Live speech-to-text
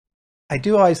I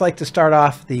do always like to start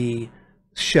off the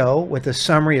show with a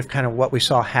summary of kind of what we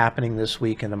saw happening this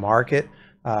week in the market.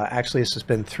 Actually, this has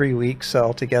been 3 weeks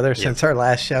altogether since our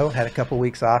last show. Had a couple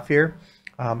weeks off here.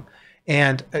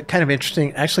 And kind of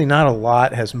interesting, actually not a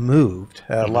lot has moved.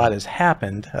 A lot has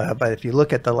happened. But if you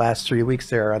look at the last 3 weeks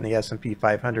there on the S&P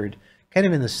 500, kind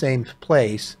of in the same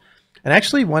place. And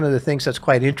actually one of the things that's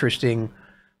quite interesting,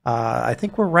 I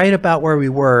think we're right about where we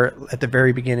were at the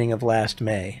very beginning of last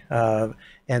May.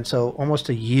 And so almost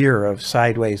a year of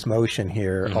sideways motion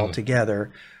here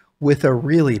altogether with a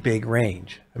really big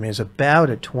range. I mean, it's about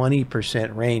a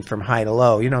 20% range from high to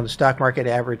low. You know, the stock market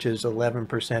averages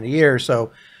 11% a year,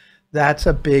 so that's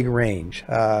a big range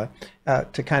to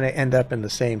kind of end up in the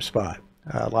same spot.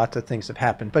 Lots of things have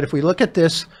happened. But if we look at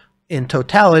this in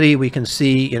totality, we can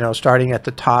see, you know, starting at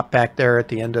the top back there at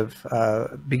the end of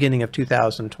beginning of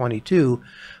 2022,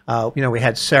 you know, we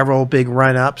had several big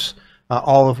run-ups,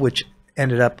 all of which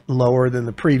ended up lower than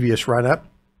the previous run-up,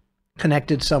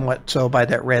 connected somewhat so by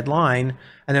that red line.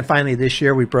 And then finally this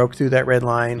year we broke through that red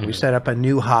line. We set up a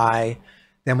new high.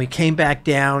 Then we came back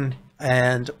down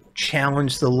and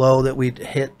challenged the low that we'd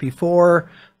hit before,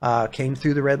 came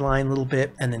through the red line a little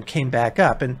bit, and then came back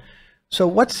up. And so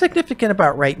what's significant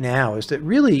about right now is that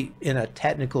really, in a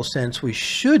technical sense, we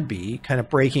should be kind of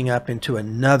breaking up into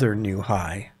another new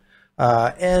high.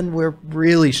 And we're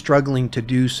really struggling to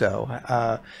do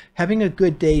so. Having a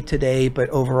good day today, but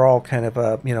overall kind of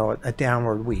a, you know, a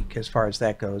downward week as far as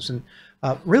that goes. And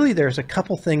really there's a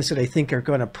couple things that I think are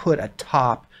going to put a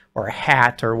top or a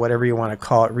hat or whatever you want to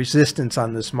call it, resistance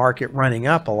on this market running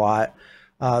up a lot.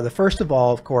 The first of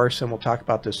all, of course, and we'll talk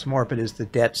about this more, but is the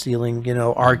debt ceiling, you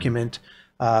know, argument.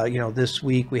 You know, this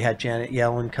week we had Janet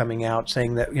Yellen coming out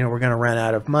saying that, you know, we're going to run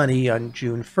out of money on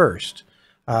June 1st.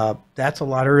 That's a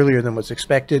lot earlier than was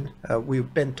expected.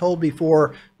 We've been told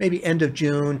before, maybe end of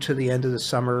June to the end of the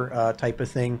summer type of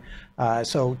thing.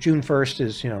 So June 1st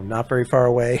is, you know, not very far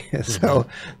away. So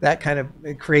that kind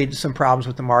of created some problems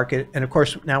with the market. And of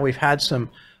course, now we've had some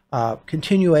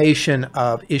continuation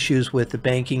of issues with the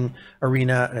banking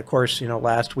arena. And of course, you know,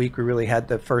 last week we really had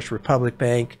the First Republic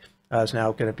Bank is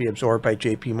now going to be absorbed by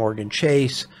JP Morgan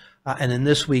Chase. And then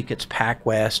this week it's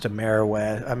PacWest,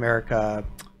 America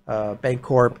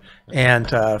Bancorp,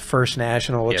 and First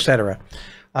National, et cetera.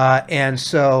 And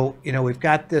so, you know, we've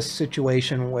got this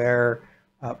situation where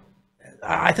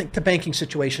I think the banking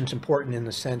situation is important in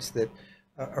the sense that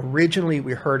originally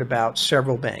we heard about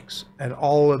several banks, and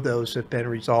all of those have been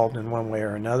resolved in one way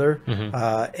or another.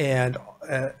 And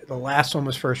the last one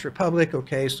was First Republic.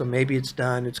 Okay, so maybe it's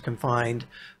done, it's confined.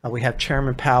 We have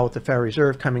Chairman Powell at the Federal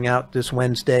Reserve coming out this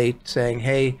Wednesday saying,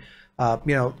 hey,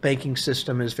 you know, banking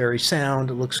system is very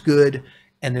sound, it looks good.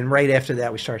 And then right after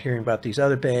that, we start hearing about these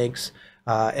other banks.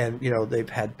 And, you know, they've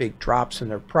had big drops in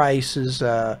their prices.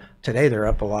 Today, they're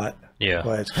up a lot. Yeah.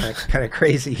 Well, it's kind of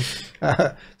crazy.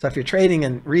 So if you're trading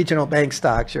in regional bank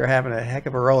stocks, you're having a heck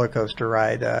of a roller coaster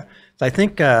ride. So I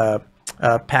think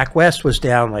PacWest was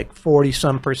down like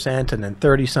 40-some% and then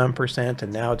 30-some%,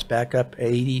 and now it's back up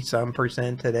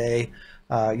 80-some% today.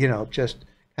 You know, just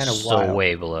kind of wild. So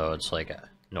way below. It's like a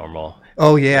normal.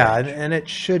 Oh yeah, and it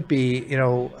should be. You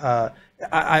know,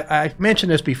 I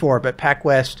mentioned this before, but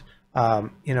PacWest,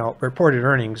 you know, reported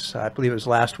earnings. I believe it was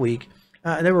last week.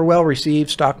 And they were well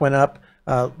received. Stock went up.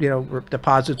 You know,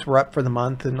 deposits were up for the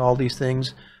month, and all these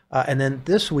things. And then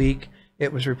this week,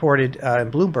 it was reported in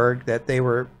Bloomberg that they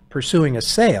were pursuing a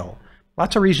sale.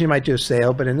 Lots of reasons you might do a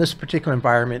sale, but in this particular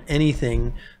environment,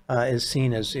 anything is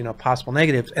seen as, you know, possible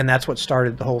negatives, and that's what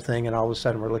started the whole thing. And all of a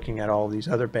sudden, we're looking at all these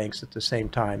other banks at the same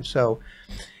time. So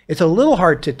it's a little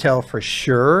hard to tell for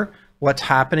sure what's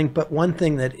happening, but one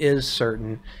thing that is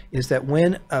certain is that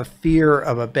when a fear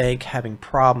of a bank having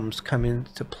problems come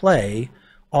into play,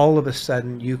 all of a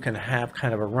sudden you can have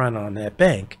kind of a run on that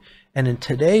bank. And in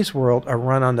today's world, a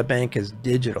run on the bank is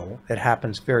digital. It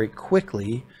happens very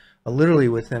quickly. Literally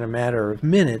within a matter of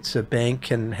minutes, a bank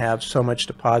can have so much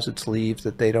deposits leave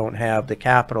that they don't have the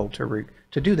capital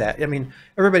to do that. I mean,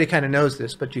 everybody kind of knows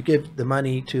this, but you give the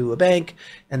money to a bank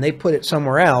and they put it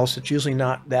somewhere else. It's usually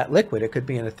not that liquid. It could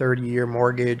be in a 30-year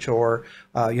mortgage or,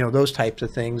 you know, those types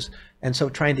of things. And so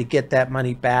trying to get that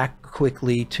money back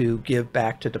quickly to give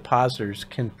back to depositors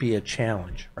can be a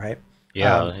challenge, right?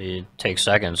 Yeah, it takes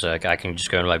seconds. Like I can just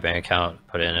go into my bank account,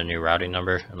 put in a new routing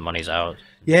number, and the money's out.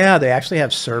 Yeah, they actually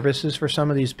have services for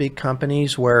some of these big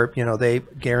companies where, you know, they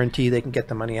guarantee they can get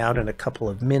the money out in a couple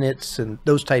of minutes and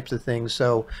those types of things.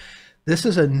 So this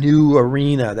is a new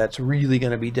arena that's really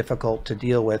going to be difficult to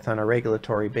deal with on a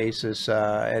regulatory basis,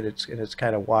 and it's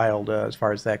kind of wild as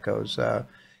far as that goes.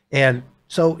 And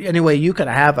So anyway, you could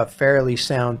have a fairly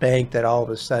sound bank that all of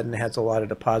a sudden has a lot of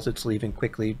deposits leaving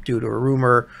quickly due to a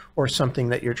rumor or something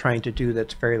that you're trying to do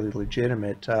that's fairly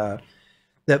legitimate.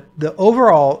 The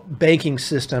overall banking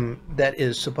system that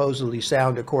is supposedly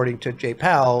sound, according to Jay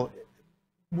Powell,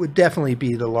 would definitely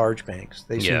be the large banks.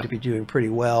 They seem to be doing pretty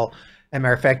well. As a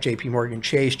matter of fact, J.P. Morgan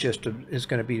Chase just is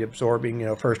going to be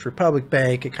absorbing, First Republic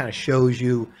Bank. It kind of shows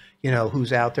you,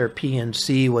 who's out there.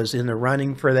 PNC was in the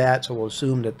running for that, so we'll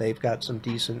assume that they've got some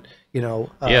decent,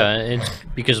 yeah, it's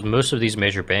because most of these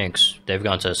major banks, they've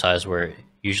gone to a size where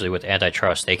usually with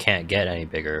antitrust, they can't get any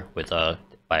bigger with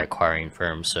by acquiring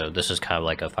firms. So this is kind of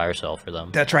like a fire sale for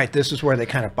them. That's right. This is where they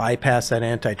kind of bypass that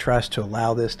antitrust to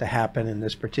allow this to happen in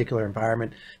this particular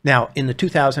environment. Now, in the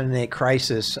 2008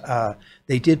 crisis,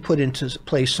 they did put into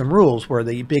place some rules where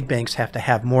the big banks have to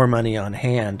have more money on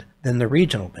hand than the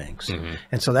regional banks.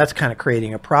 And so that's kind of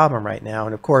creating a problem right now.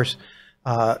 And of course,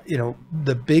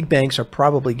 the big banks are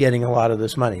probably getting a lot of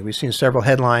this money. We've seen several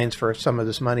headlines for some of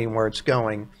this money and where it's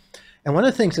going. And one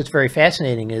of the things that's very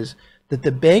fascinating is that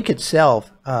the bank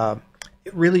itself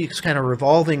it really is kind of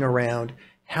revolving around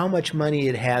how much money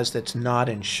it has that's not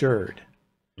insured,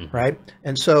 right?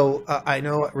 And so I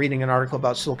know reading an article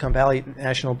about Silicon Valley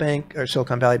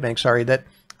Bank, sorry, that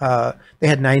they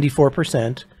had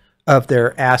 94% of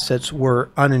their assets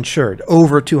were uninsured,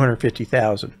 over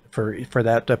 250,000 for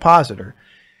that depositor.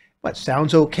 But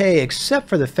sounds okay, except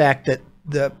for the fact that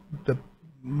the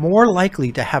more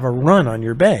likely to have a run on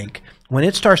your bank when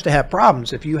it starts to have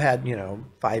problems. If you had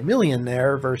 5 million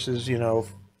there versus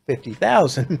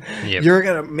 50,000, you're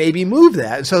going to maybe move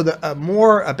that. So the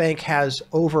more a bank has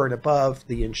over and above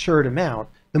the insured amount,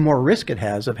 the more risk it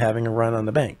has of having a run on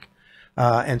the bank.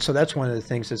 And so that's one of the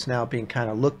things that's now being kind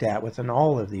of looked at within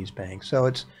all of these banks.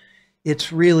 So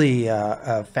it's really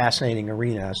a fascinating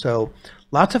arena. So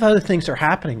lots of other things are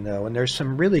happening, though, and there's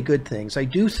some really good things. I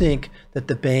do think that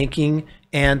the banking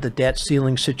and the debt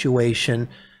ceiling situation,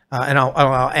 and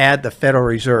I'll add the Federal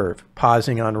Reserve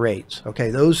pausing on rates. Okay,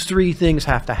 those three things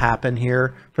have to happen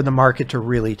here for the market to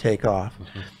really take off.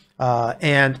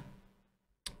 And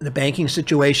the banking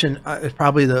situation is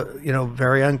probably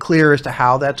very unclear as to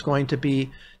how that's going to be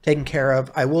taken care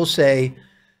of. I will say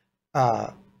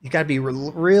you got to be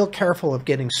real careful of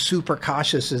getting super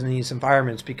cautious in these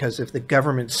environments, because if the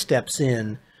government steps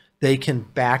in, they can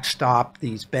backstop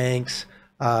these banks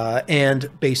and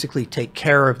basically take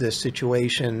care of this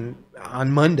situation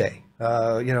on Monday.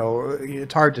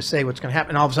 It's hard to say what's going to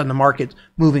happen. All of a sudden, the market's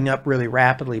moving up really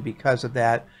rapidly because of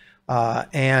that.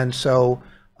 And so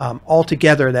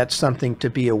altogether, that's something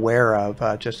to be aware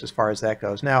of just as far as that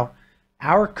goes. Now,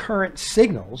 our current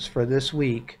signals for this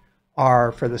week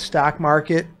are for the stock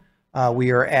market.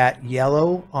 We are at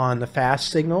yellow on the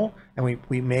fast signal, and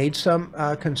we made some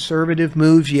conservative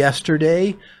moves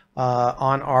yesterday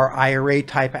on our IRA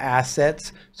type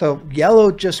assets. So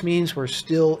yellow just means we're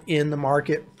still in the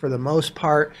market for the most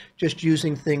part, just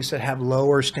using things that have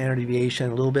lower standard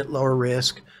deviation, a little bit lower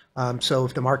risk. So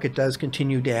if the market does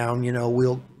continue down,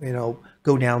 we'll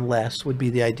go down less would be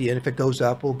the idea. And if it goes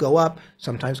up, we'll go up,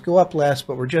 sometimes go up less,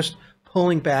 but we're just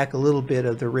pulling back a little bit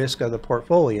of the risk of the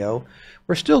portfolio.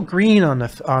 We're still green on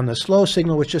the slow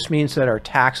signal, which just means that our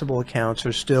taxable accounts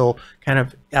are still kind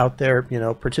of out there,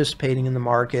 participating in the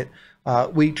market.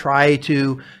 We try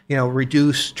to,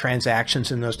 reduce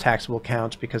transactions in those taxable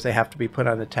accounts because they have to be put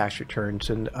on the tax returns,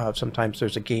 and sometimes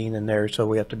there's a gain in there, so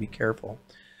we have to be careful.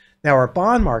 Now, our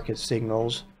bond market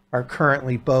signals are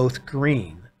currently both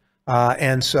green,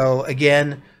 and so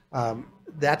again,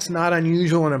 that's not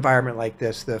unusual in an environment like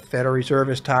this. The Federal Reserve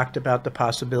has talked about the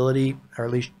possibility, or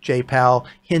at least Jay Powell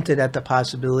hinted at the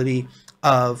possibility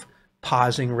of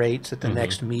pausing rates at the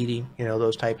next meeting,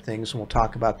 those type of things, and we'll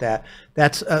talk about that.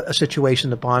 That's a situation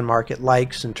the bond market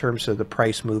likes in terms of the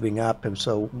price moving up, and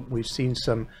so we've seen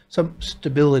some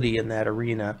stability in that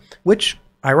arena, which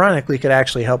ironically could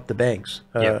actually help the banks.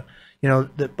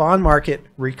 The bond market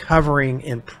recovering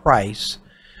in price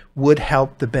would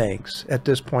help the banks at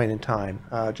this point in time,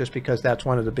 just because that's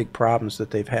one of the big problems that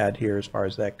they've had here as far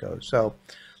as that goes. So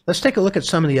let's take a look at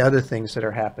some of the other things that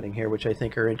are happening here, which I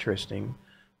think are interesting.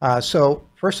 So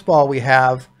first of all, we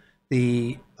have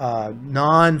the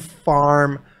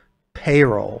non-farm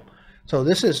payroll. So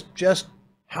this is just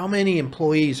how many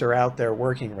employees are out there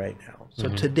working right now. So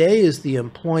today is the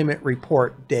employment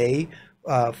report day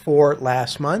for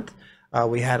last month.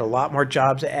 We had a lot more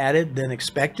jobs added than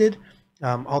expected.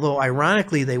 Although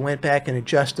ironically, they went back and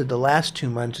adjusted the last 2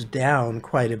 months down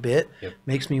quite a bit.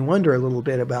 Makes me wonder a little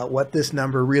bit about what this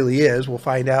number really is. We'll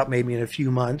find out maybe in a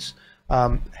few months.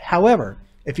 However,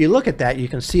 if you look at that, you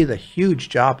can see the huge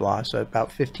job loss,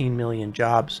 about 15 million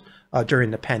jobs during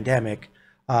the pandemic.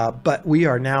 But we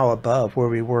are now above where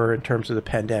we were in terms of the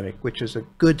pandemic, which is a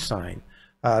good sign.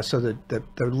 So the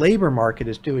labor market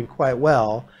is doing quite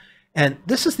well. And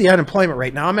this is the unemployment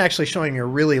rate. Now I'm actually showing you a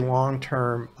really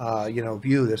long-term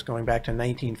view that's going back to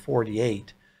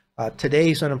 1948.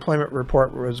 Today's unemployment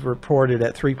report was reported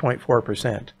at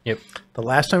 3.4%. Yep. The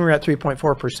last time we were at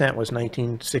 3.4% was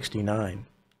 1969,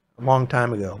 a long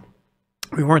time ago.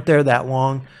 We weren't there that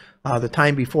long. The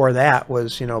time before that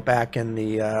was, back in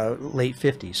the late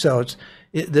 50s. So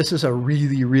this is a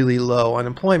really, really low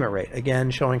unemployment rate.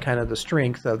 Again, showing kind of the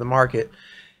strength of the market.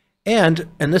 And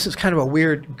this is kind of a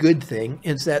weird good thing,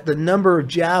 is that the number of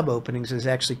job openings has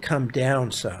actually come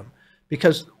down some.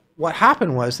 Because what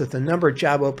happened was that the number of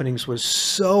job openings was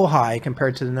so high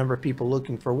compared to the number of people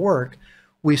looking for work,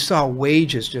 we saw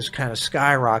wages just kind of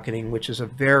skyrocketing, which is a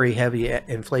very heavy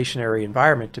inflationary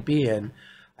environment to be in.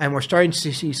 And we're starting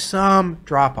to see some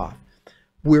drop-off.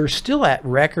 We're still at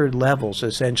record levels,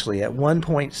 essentially, at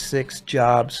 1.6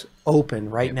 jobs open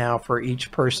right now for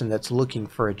each person that's looking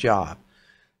for a job.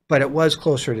 But it was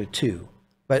closer to 2.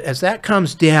 But as that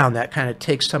comes down, that kind of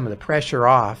takes some of the pressure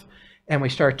off, and we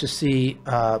start to see,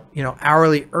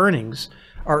 hourly earnings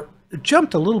are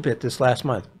jumped a little bit this last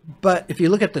month. But if you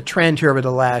look at the trend here over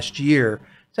the last year,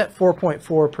 it's at 4.4%,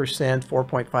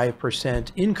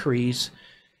 4.5% increase.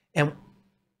 And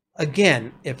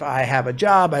again, if I have a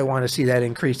job, I want to see that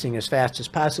increasing as fast as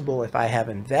possible. If I have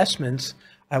investments,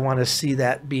 I want to see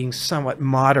that being somewhat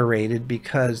moderated,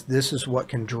 because this is what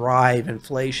can drive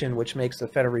inflation, which makes the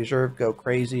Federal Reserve go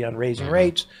crazy on raising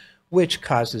rates, which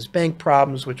causes bank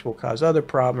problems, which will cause other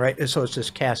problems, right? And so it's this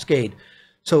cascade.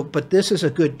 So, but this is a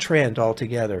good trend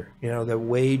altogether. The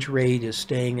wage rate is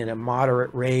staying in a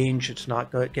moderate range. It's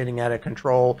not getting out of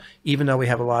control, even though we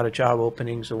have a lot of job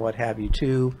openings and what have you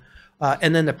too.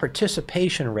 And then the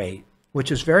participation rate, which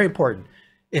is very important.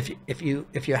 If you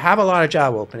have a lot of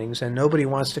job openings and nobody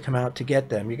wants to come out to get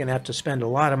them, you're going to have to spend a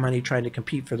lot of money trying to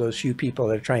compete for those few people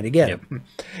that are trying to get them.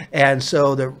 And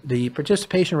so the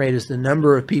participation rate is the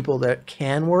number of people that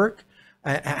can work,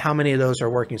 how many of those are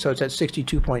working. So it's at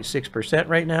 62.6%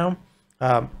 right now.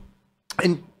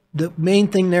 And the main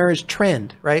thing there is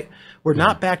trend, right? We're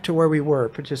not back to where we were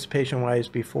participation-wise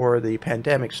before the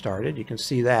pandemic started. You can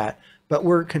see that. But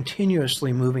we're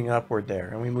continuously moving upward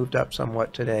there, and we moved up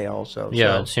somewhat today also.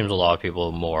 Yeah, so. It seems a lot of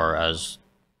people more as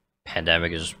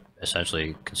pandemic is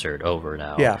essentially considered over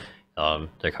now. Yeah.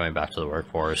 They're coming back to the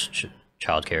workforce.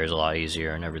 Childcare is a lot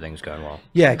easier, and everything's going well.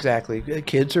 Yeah, exactly.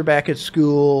 Kids are back at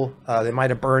school. They might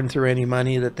have burned through any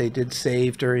money that they did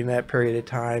save during that period of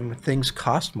time. Things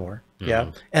cost more.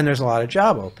 Yeah, and there's a lot of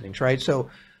job openings, right? So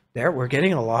we're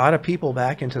getting a lot of people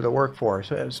back into the workforce.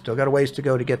 Still got a ways to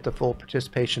go to get the full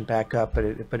participation back up, but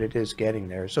it is getting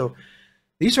there. So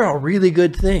these are all really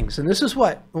good things. And this is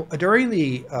what, during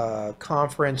the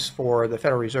conference for the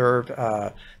Federal Reserve,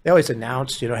 they always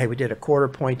announced, hey, we did a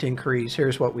 1/4 point increase.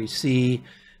 Here's what we see.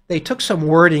 They took some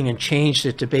wording and changed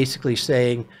it to basically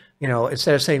saying,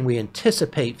 instead of saying we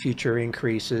anticipate future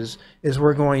increases, is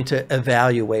we're going to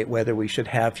evaluate whether we should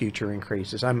have future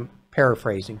increases. I'm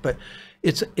paraphrasing, but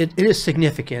it is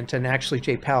significant, and actually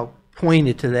Jay Powell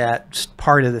pointed to that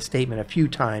part of the statement a few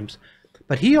times.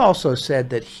 But he also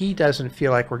said that he doesn't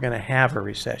feel like we're going to have a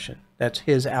recession. That's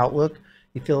his outlook.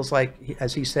 He feels like,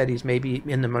 as he said, he's maybe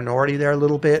in the minority there a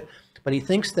little bit, but he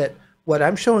thinks that what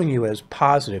I'm showing you as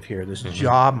positive here, this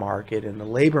job market and the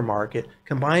labor market,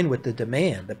 combined with the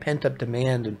demand, the pent-up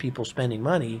demand and people spending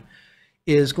money,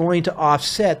 is going to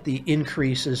offset the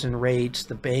increases in rates,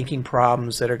 the banking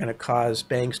problems that are going to cause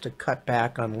banks to cut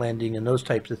back on lending and those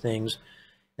types of things.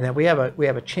 And that we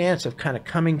have a chance of kind of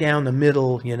coming down the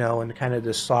middle, in kind of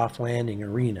this soft landing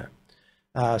arena.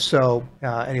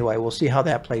 Anyway, we'll see how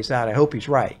that plays out. I hope he's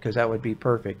right, because that would be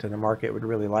perfect, and the market would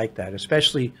really like that,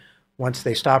 especially once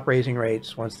they stop raising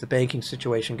rates, once the banking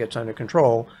situation gets under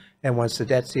control, and once the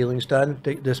debt ceiling's done,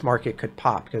 this market could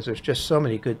pop, because there's just so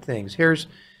many good things.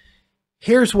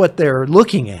 Here's what they're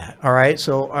looking at, all right?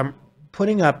 So I'm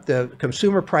putting up the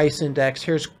consumer price index.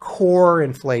 Here's core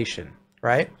inflation,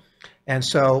 right? And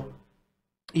so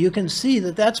you can see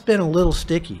that that's been a little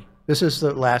sticky. This is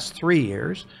the last 3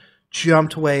 years,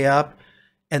 jumped way up.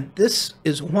 And this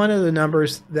is one of the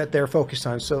numbers that they're focused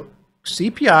on. So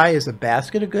CPI is a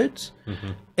basket of goods,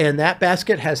 and that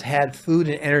basket has had food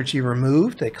and energy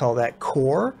removed. They call that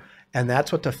core, and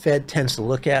that's what the Fed tends to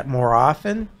look at more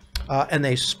often. And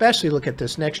they especially look at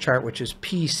this next chart, which is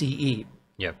PCE,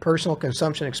 Personal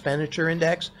Consumption Expenditure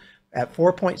Index, at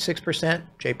 4.6%.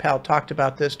 Jay Powell talked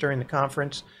about this during the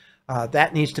conference.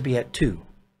 That needs to be at 2,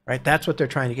 right? That's what they're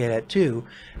trying to get at 2.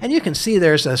 And you can see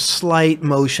there's a slight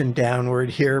motion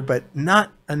downward here, but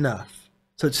not enough.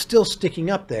 So it's still sticking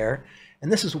up there.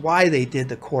 And this is why they did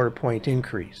the quarter-point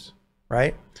increase,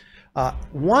 right?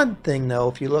 One thing, though,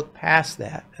 if you look past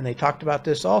that, and they talked about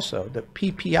this also, the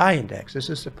PPI index, this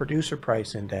is the producer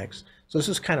price index. So this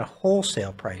is kind of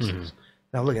wholesale prices.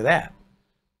 Now look at that.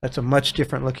 That's a much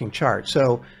different looking chart.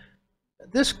 So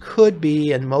this could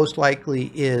be, and most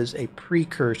likely is, a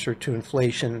precursor to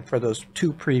inflation for those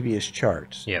two previous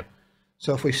charts. Yep.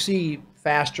 So if we see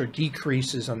faster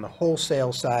decreases on the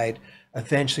wholesale side,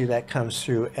 eventually that comes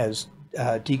through as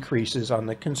decreases on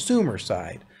the consumer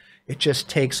side. It just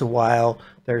takes a while.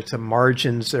 There's some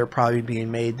margins that are probably being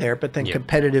made there, but then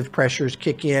competitive pressures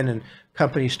kick in and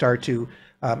companies start to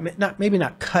maybe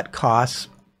not cut costs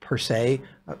per se,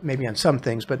 maybe on some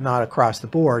things, but not across the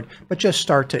board, but just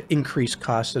start to increase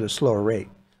costs at a slower rate.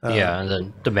 Yeah, and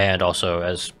then demand also,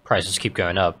 as prices keep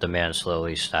going up, demand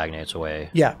slowly stagnates away.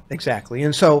 Yeah, exactly.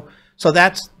 And so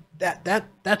that's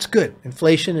good.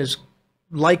 Inflation is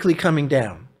likely coming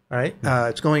down, right?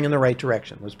 It's going in the right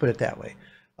direction. Let's put it that way.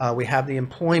 We have the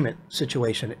employment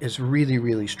situation is really,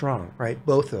 really strong, right?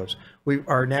 Both those. We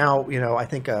are now, I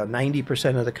think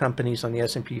 90% of the companies on the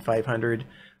S&P 500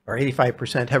 or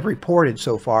 85% have reported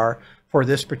so far for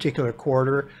this particular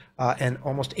quarter, and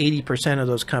almost 80% of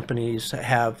those companies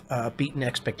have beaten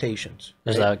expectations.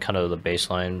 Is that kind of the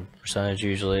baseline percentage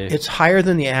usually? It's higher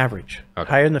than the average,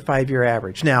 higher than the 5-year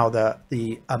average. Now,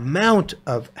 the amount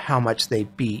of how much they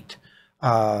beat,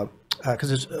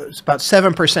 because it's about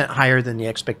 7% higher than the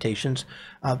expectations.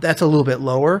 That's a little bit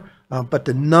lower, but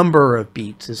the number of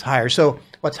beats is higher. So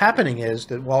what's happening is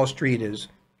that Wall Street is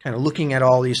kind of looking at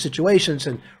all these situations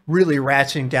and really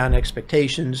ratcheting down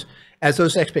expectations. As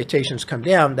those expectations come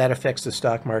down, that affects the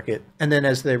stock market. And then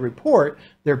as they report,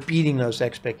 they're beating those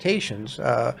expectations,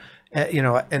 and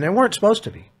they weren't supposed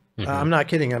to be. I'm not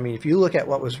kidding. I mean, if you look at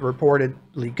what was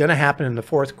reportedly going to happen in the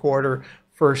fourth quarter,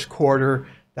 first quarter,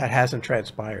 that hasn't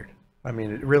transpired. I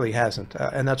mean, it really hasn't.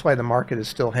 And that's why the market is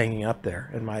still hanging up there,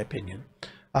 in my opinion.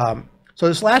 So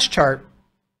this last chart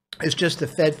is just the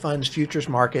Fed funds futures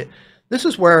market. This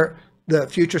is where the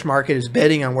futures market is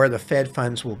betting on where the Fed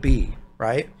funds will be,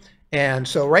 right? And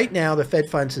so right now the Fed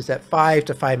funds is at 5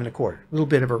 to 5.25, a little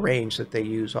bit of a range that they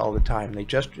use all the time.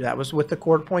 That was with the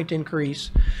quarter-point increase.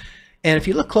 And if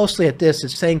you look closely at this,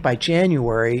 it's saying by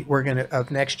January of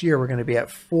next year we're going to be at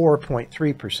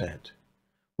 4.3%,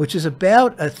 which is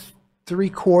about a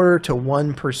 0.75 to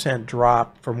 1%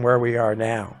 drop from where we are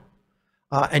now.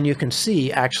 And you can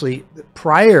see, actually,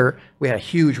 prior we had a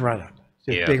huge run-up.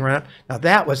 Big run-up. Now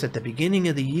that was at the beginning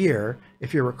of the year.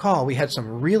 If you recall, we had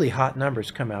some really hot numbers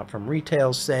come out from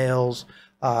retail sales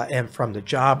and from the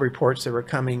job reports that were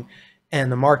coming,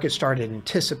 and the market started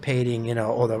anticipating,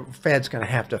 the Fed's going to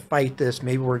have to fight this.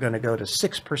 Maybe we're going to go to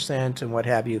 6% and what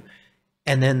have you.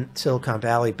 And then Silicon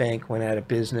Valley Bank went out of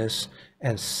business,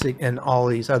 and all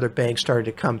these other banks started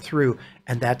to come through,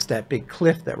 and that's that big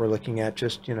cliff that we're looking at,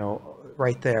 just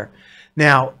right there.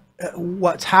 Now,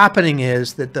 what's happening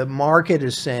is that the market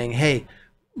is saying, hey,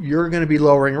 you're going to be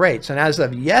lowering rates. And as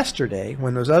of yesterday,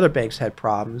 when those other banks had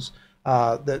problems,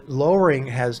 the lowering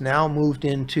has now moved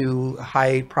into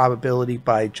high probability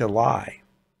by July,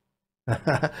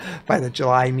 by the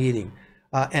July meeting.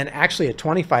 And actually a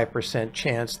 25%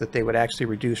 chance that they would actually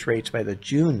reduce rates by the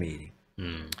June meeting.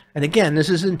 And again, this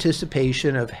is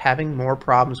anticipation of having more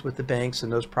problems with the banks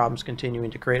and those problems continuing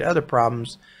to create other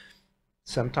problems.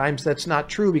 Sometimes that's not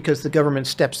true because the government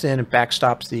steps in and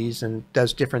backstops these and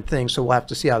does different things. So we'll have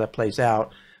to see how that plays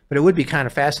out. But it would be kind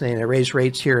of fascinating. They raise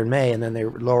rates here in May and then they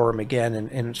lower them again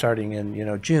and starting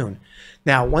in June.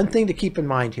 Now, one thing to keep in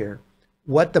mind here,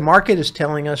 what the market is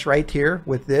telling us right here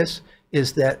with this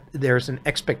is that there's an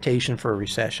expectation for a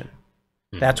recession.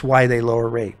 That's why they lower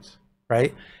rates,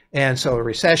 right? And so a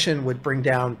recession would bring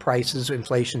down prices.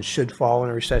 Inflation should fall in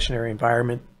a recessionary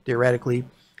environment, theoretically.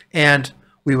 And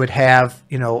we would have,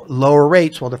 lower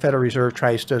rates while the Federal Reserve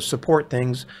tries to support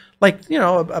things like,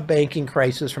 a banking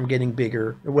crisis from getting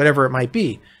bigger, or whatever it might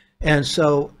be. And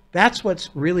so that's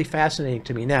what's really fascinating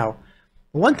to me. Now,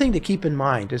 one thing to keep in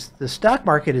mind is the stock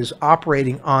market is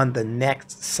operating on the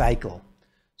next cycle.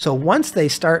 So once they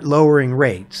start lowering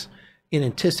rates in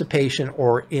anticipation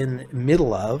or in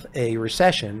middle of a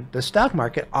recession, the stock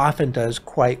market often does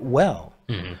quite well.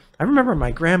 I remember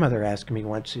my grandmother asking me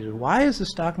once, why is the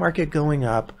stock market going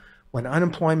up when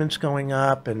unemployment's going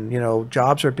up and,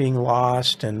 jobs are being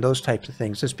lost and those types of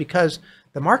things? It's because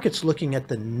the market's looking at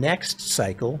the next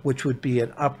cycle, which would be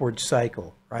an upward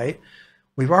cycle, right?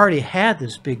 We've already had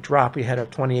this big drop. We had a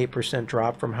 28%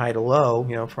 drop from high to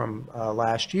low, from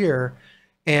last year,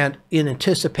 and in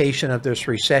anticipation of this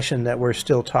recession that we're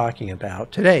still talking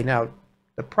about today. Now,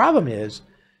 the problem is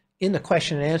in the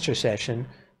question and answer session,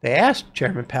 they asked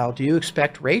Chairman Powell, do you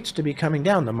expect rates to be coming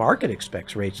down? The market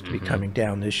expects rates to be coming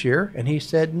down this year. And he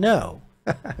said no.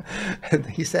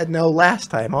 He said no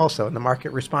last time also, and the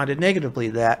market responded negatively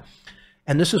to that.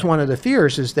 And this is one of the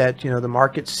fears, is that, you know, the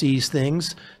market sees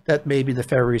things that maybe the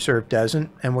Federal Reserve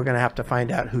doesn't, and we're going to have to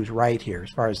find out who's right here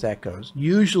as far as that goes.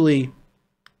 Usually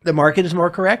the market is more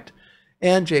correct,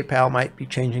 and Jay Powell might be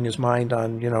changing his mind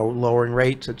on, you know, lowering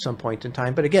rates at some point in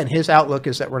time. But again, his outlook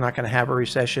is that we're not going to have a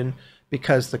recession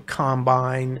because the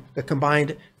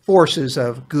combined forces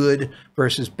of good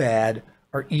versus bad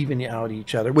are evening out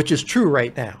each other, which is true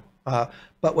right now.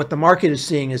 But what the market is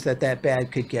seeing is that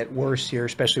bad could get worse here,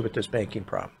 especially with this banking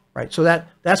problem, right? So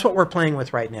that's what we're playing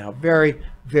with right now. Very,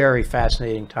 very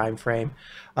fascinating time frame.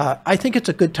 I think it's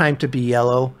a good time to be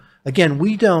yellow. Again,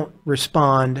 we don't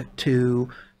respond to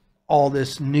all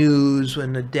this news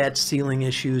and the debt ceiling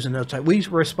issues and those types. We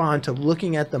respond to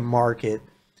looking at the market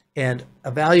and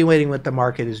evaluating what the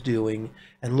market is doing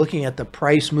and looking at the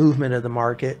price movement of the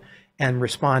market and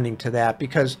responding to that,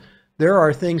 because there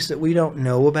are things that we don't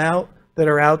know about that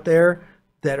are out there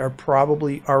that are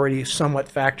probably already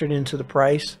somewhat factored into the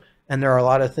price. And there are a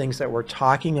lot of things that we're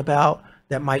talking about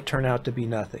that might turn out to be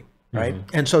nothing, right?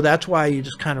 And so that's why you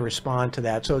just kind of respond to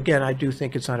that. So again, I do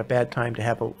think it's not a bad time to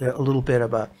have a little bit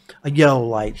of a yellow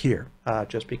light here,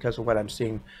 just because of what I'm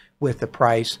seeing with the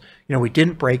price. You know, we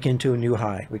didn't break into a new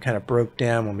high. We kind of broke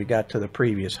down when we got to the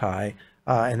previous high,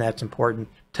 and that's important.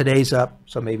 Today's up,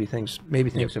 so maybe things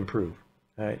improve.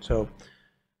 All right, so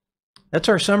that's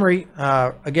our summary.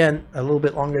 Again, a little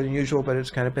bit longer than usual, but it's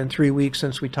kind of been 3 weeks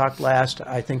since we talked last.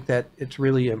 I think that it's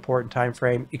really an important time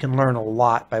frame. You can learn a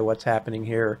lot by what's happening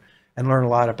here and learn a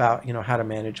lot about, you know, how to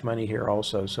manage money here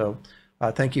also. So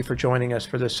thank you for joining us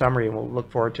for this summary, and we'll look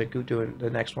forward to doing the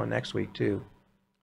next one next week too.